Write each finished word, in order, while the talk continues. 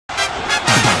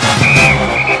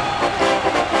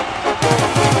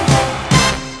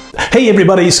Hey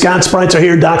everybody, Scott Spreitzer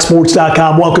here,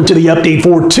 DocSports.com. Welcome to the update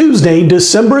for Tuesday,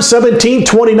 December 17,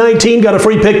 2019. Got a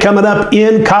free pick coming up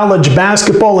in college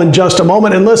basketball in just a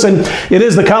moment. And listen, it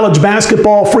is the college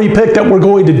basketball free pick that we're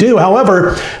going to do.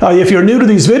 However, if you're new to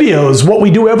these videos, what we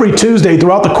do every Tuesday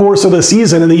throughout the course of the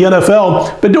season in the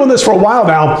NFL, been doing this for a while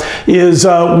now, is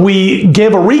we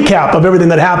give a recap of everything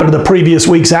that happened in the previous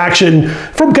week's action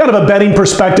from kind of a betting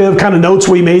perspective, kind of notes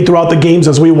we made throughout the games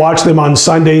as we watch them on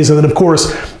Sundays, and then of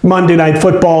course Monday Night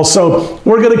Football. So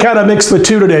we're going to kind of mix the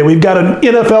two today. We've got an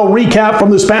NFL recap from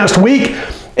this past week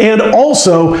and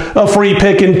also a free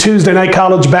pick in Tuesday Night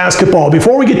College Basketball.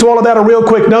 Before we get to all of that, a real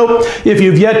quick note, if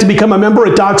you've yet to become a member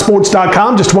at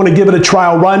DocSports.com, just want to give it a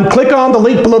trial run, click on the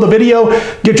link below the video,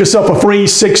 get yourself a free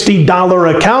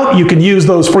 $60 account. You can use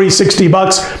those free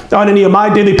 $60 on any of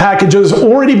my daily packages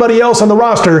or anybody else on the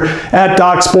roster at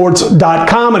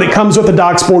DocSports.com, and it comes with a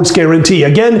Doc Sports guarantee.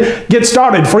 Again, get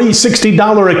started, free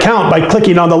 $60 account by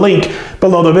clicking on the link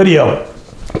below the video.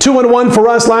 2-1 for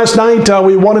us last night.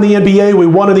 We won in the NBA, we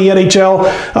won in the NHL,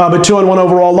 but 2-1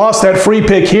 overall. Lost that free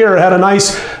pick here. Had a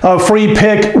nice free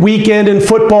pick weekend in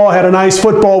football. Had a nice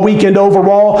football weekend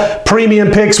overall.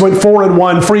 Premium picks went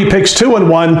 4-1. Free picks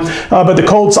 2-1. But the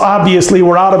Colts obviously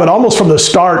were out of it almost from the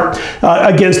start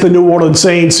against the New Orleans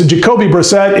Saints. Jacoby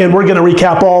Brissett, and we're going to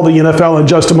recap all the NFL in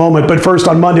just a moment. But first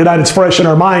on Monday night, it's fresh in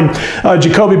our mind.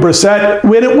 Jacoby Brissett,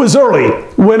 when it was early,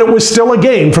 when it was still a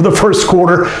game for the first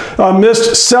quarter,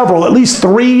 missed several, at least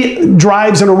 3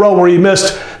 drives in a row where he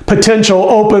missed potential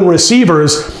open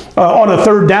receivers on a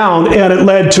third down, and it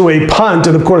led to a punt,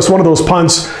 and of course one of those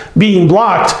punts being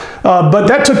blocked. But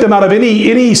that took them out of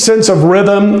any sense of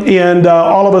rhythm, and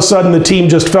all of a sudden the team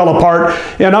just fell apart.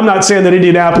 And I'm not saying that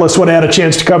Indianapolis would have had a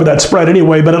chance to cover that spread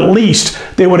anyway, but at least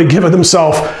they would have given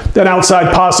themselves an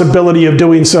outside possibility of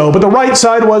doing so. But the right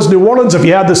side was New Orleans. If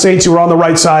you had the Saints, you were on the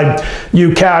right side,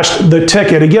 you cashed the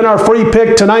ticket. Again, our free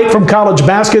pick tonight from College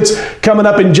Baskets coming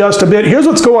up in just a bit. Here's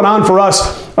what's going on for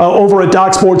us over at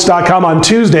DocSports.com on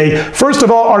Tuesday. First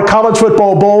of all, our college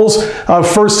football bowls,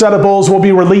 first set of bowls will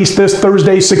be released this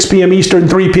Thursday, 6 p.m. Eastern,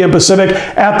 3 p.m. Pacific,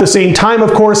 at the same time,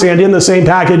 of course, and in the same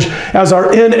package as our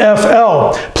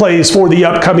NFL plays for the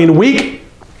upcoming week.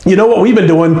 You know what we've been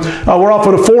doing? We're off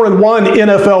with a 4-1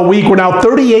 NFL week. We're now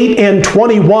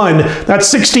 38-21.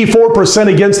 That's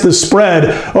 64% against the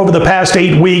spread over the past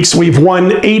 8 weeks. We've won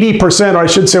 80%, or I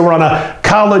should say we're on a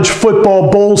college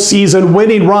football bowl season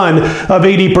winning run of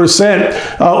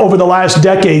 80% over the last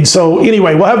decade. So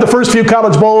anyway, we'll have the first few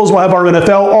college bowls. We'll have our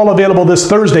NFL all available this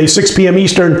Thursday, 6 p.m.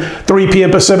 Eastern, 3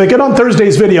 p.m. Pacific. And on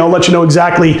Thursday's video, I'll let you know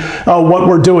exactly what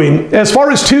we're doing. As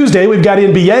far as Tuesday, we've got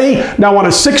NBA now on a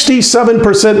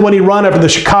 67% winning run after the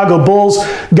Chicago Bulls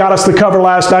got us the cover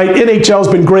last night. NHL's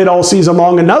been great all season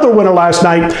long. Another winner last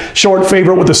night, short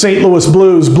favorite with the St. Louis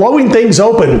Blues, blowing things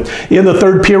open in the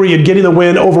third period, getting the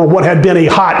win over what had been a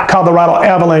hot Colorado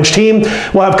Avalanche team.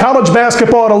 We'll have college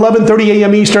basketball at 11:30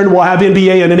 a.m. Eastern. We'll have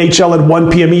NBA and NHL at 1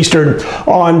 p.m. Eastern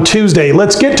on Tuesday.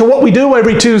 Let's get to what we do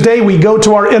every Tuesday. We go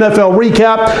to our NFL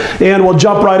recap, and we'll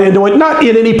jump right into it. Not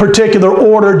in any particular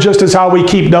order, just as how we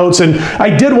keep notes. And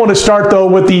I did want to start, though,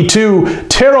 with the 2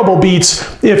 terrible beats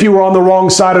if you were on the wrong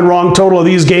side and wrong total of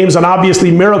these games, and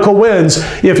obviously miracle wins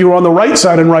if you were on the right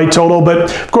side and right total. But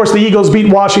of course the Eagles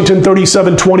beat Washington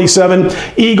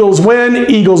 37-27. Eagles win.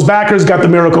 Eagles backers got the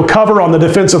miracle cover on the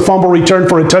defensive fumble return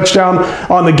for a touchdown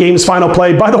on the game's final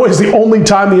play. By the way, it's the only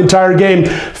time the entire game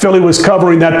Philly was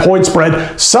covering that point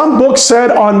spread. Some books said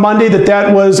on Monday that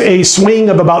that was a swing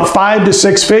of about 5 to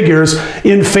 6 figures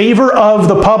in favor of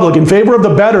the public, in favor of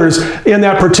the bettors in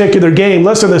that particular game.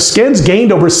 Listen, the Skins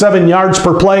gained over 7 yards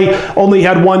per play, only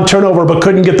had 1 turnover, but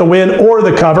couldn't get the win or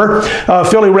the cover.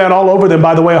 Philly ran all over them,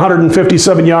 by the way,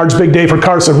 157 yards, big day for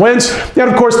Carson Wentz. And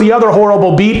of course, the other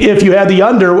horrible beat, if you had the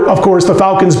under, of course, the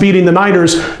Falcons beating the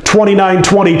Niners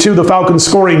 29-22, the Falcons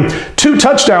scoring 2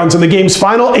 touchdowns in the game's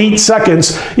final 8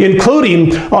 seconds,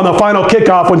 including on the final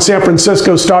kickoff when San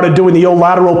Francisco started doing the old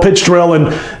lateral pitch drill and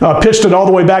pitched it all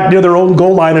the way back near their own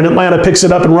goal line, and Atlanta picks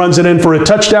it up and runs it in for a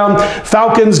touchdown.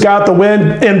 Falcons got the win,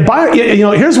 and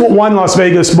here's what one Las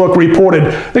Vegas book reported.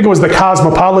 I think it was the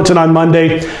Cosmopolitan on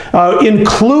Monday,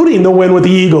 including the win with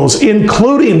the Eagles,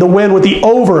 including the win with the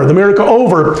over, the miracle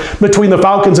over between the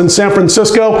Falcons and San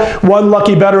Francisco. One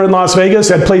lucky bettor in Las Vegas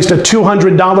had placed a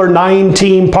 $200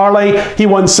 9-team parlay. He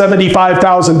won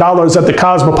 $75,000 at the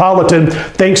Cosmopolitan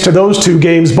thanks to those 2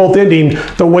 games, both ending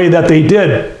the way that they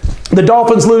did. The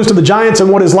Dolphins lose to the Giants in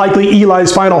what is likely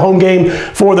Eli's final home game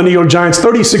for the New York Giants.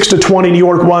 36-20, New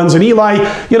York wins. And Eli,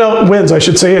 wins, I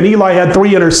should say. And Eli had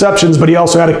 3 interceptions, but he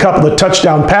also had a couple of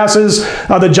touchdown passes.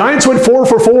 The Giants went 4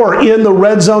 for 4 in the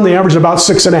red zone. They averaged about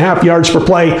 6.5 yards per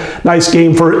play. Nice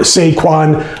game for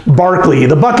Saquon Barkley.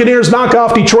 The Buccaneers knock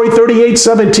off Detroit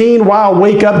 38-17. Wow,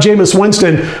 wake up Jameis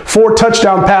Winston. 4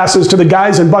 touchdown passes to the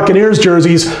guys in Buccaneers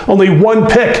jerseys. Only 1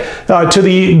 pick to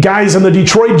the guys in the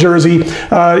Detroit jersey.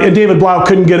 And David Blau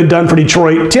couldn't get it done for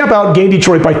Detroit. Tampa outgained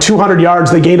Detroit by 200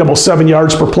 yards. They gained almost 7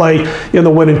 yards per play in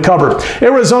the win and cover.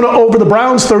 Arizona over the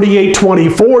Browns,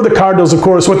 38-24. The Cardinals, of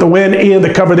course, with the win and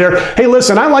the cover there. Hey,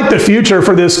 listen, I like the future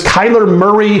for this Kyler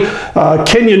Murray,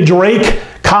 Kenyon Drake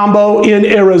combo in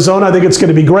Arizona. I think it's going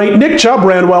to be great. Nick Chubb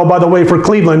ran well, by the way, for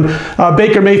Cleveland.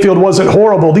 Baker Mayfield wasn't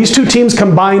horrible. These two teams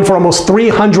combined for almost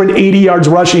 380 yards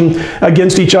rushing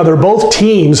against each other. Both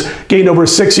teams gained over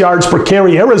 6 yards per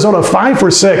carry. Arizona 5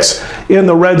 for 6 in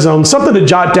the red zone. Something to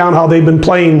jot down how they've been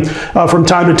playing from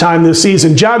time to time this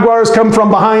season. Jaguars come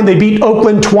from behind. They beat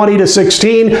Oakland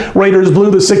 20-16. Raiders blew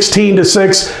the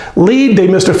 16-6 lead. They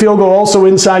missed a field goal also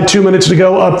inside 2 minutes to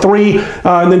go, up 3.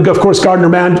 And then, of course, Gardner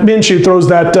Minshew throws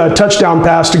that touchdown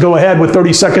pass to go ahead with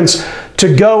 30 seconds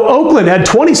to go. Oakland had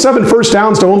 27 first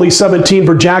downs to only 17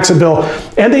 for Jacksonville,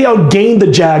 and they outgained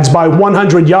the Jags by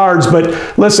 100 yards.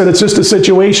 But listen, it's just a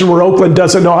situation where Oakland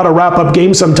doesn't know how to wrap up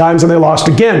games sometimes, and they lost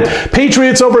again.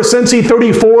 Patriots over Cincy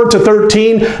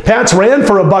 34-13. Pats ran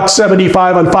for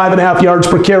 $175 on 5.5 yards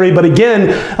per carry, but again,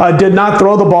 did not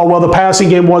throw the ball well. The passing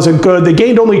game wasn't good. They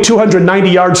gained only 290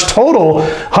 yards total,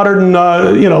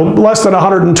 less than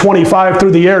 125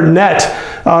 through the air net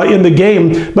in the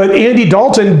game. But Andy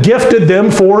Dalton gifted them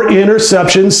 4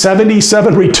 interceptions,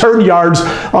 77 return yards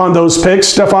on those picks.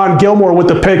 Stephon Gilmore with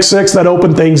the pick 6 that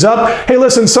opened things up. Hey,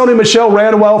 listen, Sony Michel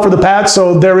ran well for the Pats,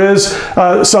 so there is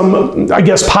some, I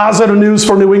guess, positive news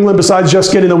for New England besides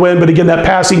just getting the win. But again, that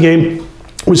passing game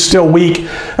was still weak.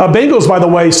 Bengals, by the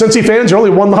way, Cincy fans are only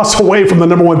 1 loss away from the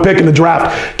 #1 pick in the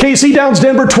draft. KC downs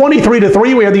Denver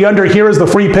 23-3. We had the under here as the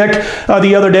free pick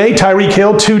the other day. Tyreek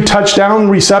Hill, 2 touchdown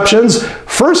receptions.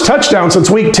 First touchdown since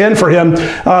week 10 for him.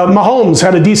 Mahomes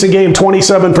had a decent game,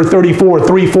 27 for 34,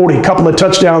 340. Couple of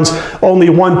touchdowns, only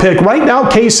 1 pick. Right now,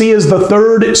 KC is the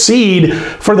 3rd seed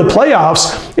for the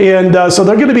playoffs. And so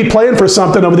they're going to be playing for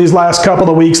something over these last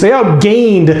couple of weeks. They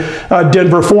outgained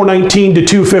Denver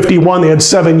 419-251. They had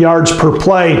 7 yards per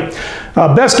play.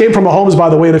 Best game from Mahomes, by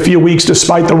the way, in a few weeks,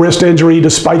 despite the wrist injury,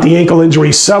 despite the ankle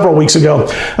injury several weeks ago.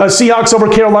 Seahawks over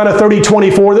Carolina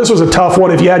 30-24. This was a tough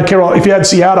one if you had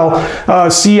Seattle.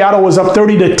 Seattle was up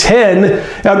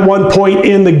 30-10 at one point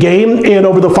in the game, and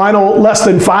over the final less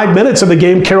than 5 minutes of the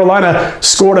game, Carolina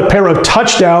scored a pair of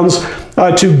touchdowns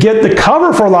to get the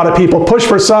cover for a lot of people. Push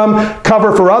for some,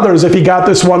 cover for others. If you got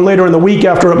this one later in the week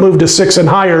after it moved to 6 and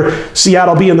higher,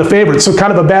 Seattle being the favorite. So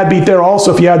kind of a bad beat there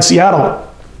also if you had Seattle.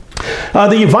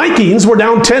 The Vikings were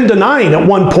down 10-9 at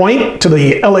one point to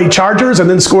the LA Chargers and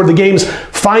then scored the game's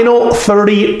final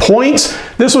 30 points.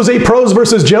 This was a pros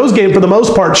versus Joes game for the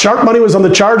most part. Sharp money was on the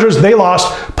Chargers. They lost.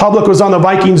 Public was on the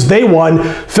Vikings. They won.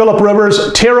 Phillip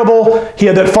Rivers, terrible. He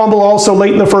had that fumble also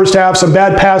late in the first half. Some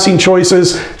bad passing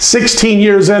choices. 16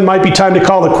 years in, might be time to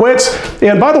call it quits.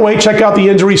 And by the way, check out the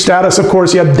injury status. Of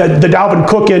course, you had the Dalvin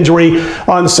Cook injury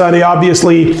on Sunday.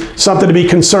 Obviously, something to be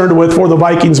concerned with for the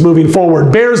Vikings moving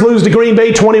forward. Bears lose to Green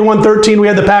Bay 21-13. We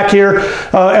had the pack here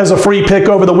as a free pick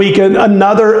over the weekend.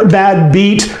 Another bad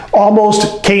beat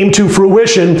almost came to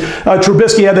fruition.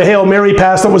 Trubisky had the Hail Mary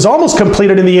pass that was almost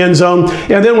completed in the end zone,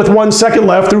 and then with 1 second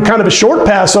left, threw kind of a short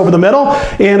pass over the middle,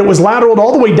 and it was lateraled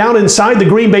all the way down inside the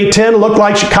Green Bay 10. It looked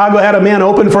like Chicago had a man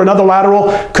open for another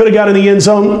lateral. Could have got in the end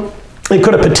zone. They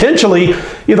could have potentially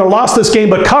either lost this game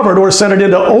but covered or sent it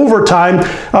into overtime,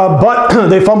 but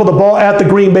they fumbled the ball at the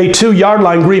Green Bay 2-yard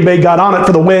line. Green Bay got on it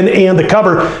for the win and the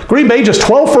cover. Green Bay just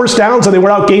 12 first downs, and they were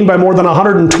outgained by more than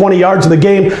 120 yards in the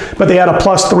game, but they had a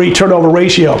 +3 turnover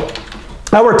ratio.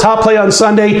 Our top play on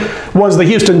Sunday was the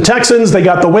Houston Texans. They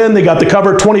got the win. They got the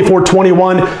cover,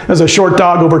 24-21 as a short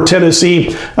dog over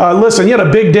Tennessee. Listen, you had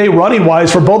a big day running-wise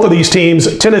for both of these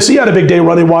teams. Tennessee had a big day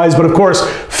running-wise, but of course,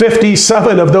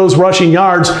 57 of those rushing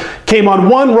yards came on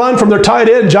one run from their tight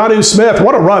end, Jonnu Smith.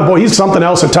 What a run. Boy, he's something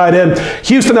else at tight end.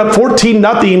 Houston up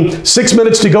 14-0, 6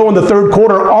 minutes to go in the third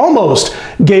quarter. Almost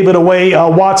gave it away.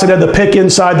 Watson had the pick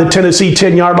inside the Tennessee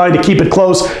 10-yard line to keep it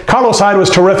close. Carlos Hyde was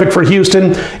terrific for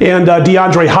Houston, and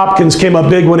DeAndre Hopkins came up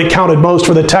big when it counted most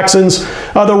for the Texans.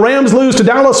 The Rams lose to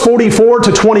Dallas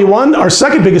 44-21. Our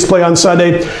second biggest play on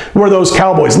Sunday were those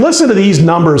Cowboys. Listen to these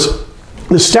numbers.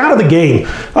 The stat of the game,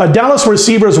 Dallas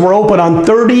receivers were open on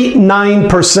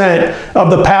 39% of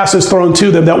the passes thrown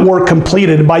to them that were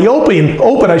completed. By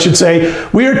open, I should say,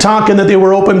 we are talking that they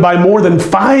were open by more than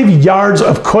 5 yards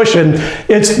of cushion.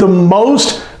 It's the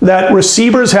most that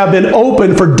receivers have been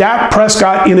open for Dak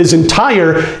Prescott in his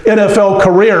entire NFL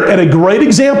career. And a great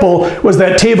example was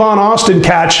that Tavon Austin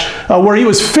catch where he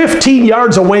was 15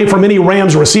 yards away from any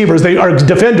Rams receivers. They are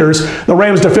defenders. The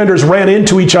Rams defenders ran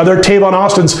into each other. Tavon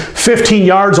Austin's 15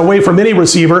 yards away from any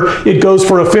receiver. It goes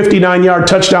for a 59-yard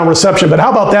touchdown reception. But how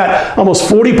about that? Almost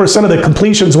 40% of the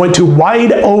completions went to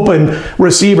wide open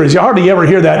receivers. You hardly ever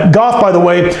hear that. Goff, by the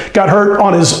way, got hurt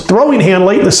on his throwing hand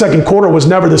late in the second quarter, was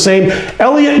never the same.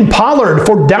 Elliott and Pollard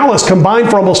for Dallas combined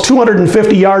for almost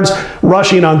 250 yards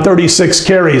rushing on 36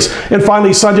 carries. And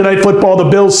finally, Sunday Night Football, the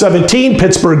Bills 17,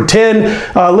 Pittsburgh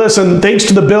 10. Listen, thanks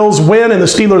to the Bills win and the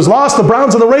Steelers loss, the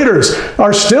Browns and the Raiders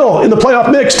are still in the playoff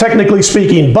mix, technically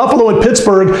speaking. Buffalo and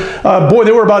Pittsburgh, boy,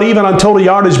 they were about even on total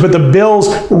yardage, but the Bills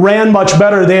ran much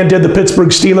better than did the Pittsburgh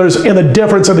Steelers. And the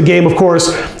difference in the game, of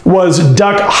course, was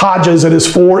Duck Hodges and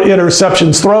his 4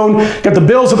 interceptions thrown. Got the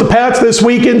Bills at the Pats this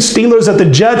weekend, Steelers at the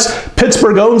Jets.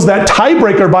 Pittsburgh owns that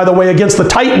tiebreaker, by the way, against the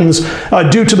Titans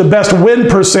due to the best win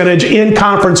percentage in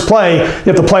conference play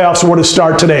if the playoffs were to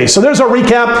start today. So there's our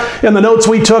recap and the notes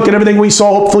we took and everything we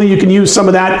saw. Hopefully you can use some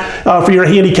of that for your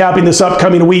handicapping this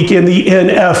upcoming week in the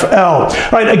NFL.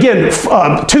 All right, again,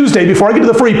 Tuesday, before I get to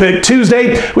the free pick,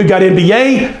 Tuesday, we've got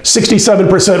NBA,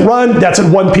 67% run. That's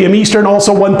at 1 p.m. Eastern.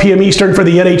 Also 1 p.m. Eastern for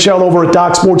the NHL over at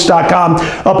DocSports.com.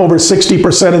 Up over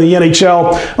 60% of the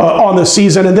NHL on the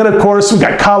season. And then, of course, we've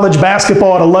got college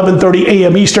basketball at 11:30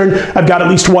 a.m. Eastern. I've got at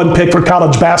least one pick for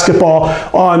college basketball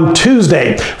on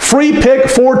Tuesday. Free pick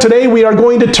for today, we are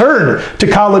going to turn to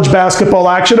college basketball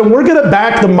action, and we're going to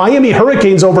back the Miami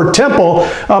Hurricanes over Temple.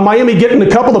 Miami getting a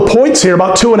couple of points here,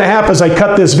 about 2.5 as I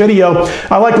cut this video.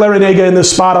 I like Larry Nega in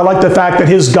this spot. I like the fact that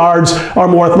his guards are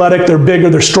more athletic, they're bigger,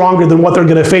 they're stronger than what they're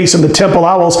going to face in the Temple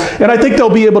Owls, and I think they'll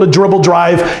be able to dribble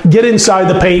drive, get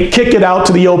inside the paint, kick it out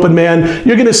to the open man.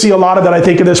 You're going to see a lot of that, I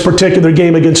think, in this particular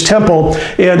game against Temple,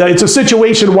 and it's a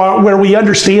situation where we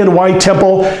understand why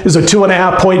Temple is a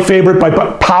 2.5-point favorite,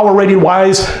 but power rating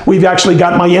wise, we've actually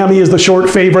got Miami as the short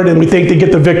favorite, and we think they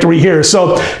get the victory here.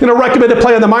 So, recommend to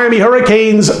play on the Miami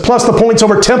Hurricanes plus the points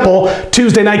over Temple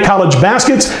Tuesday night college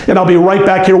baskets, and I'll be right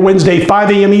back here Wednesday, 5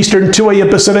 a.m. Eastern, 2 a.m.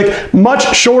 Pacific.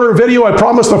 Much shorter video. I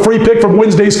promised the free pick from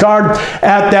Wednesday's card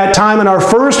at that time, and our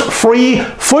first free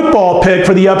football pick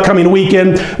for the upcoming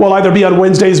weekend will either be on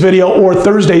Wednesday's video or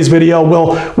Thursday's video.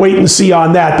 We'll wait and see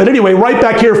on that. But anyway, right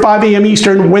back here, 5 a.m.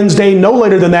 Eastern, Wednesday, no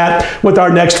later than that, with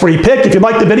our next free pick. If you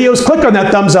like the videos, click on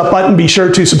that thumbs up button. Be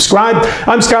sure to subscribe.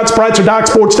 I'm Scott Spreitzer,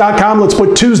 DocSports.com. Let's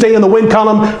put Tuesday in the win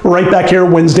column right back here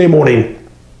Wednesday morning.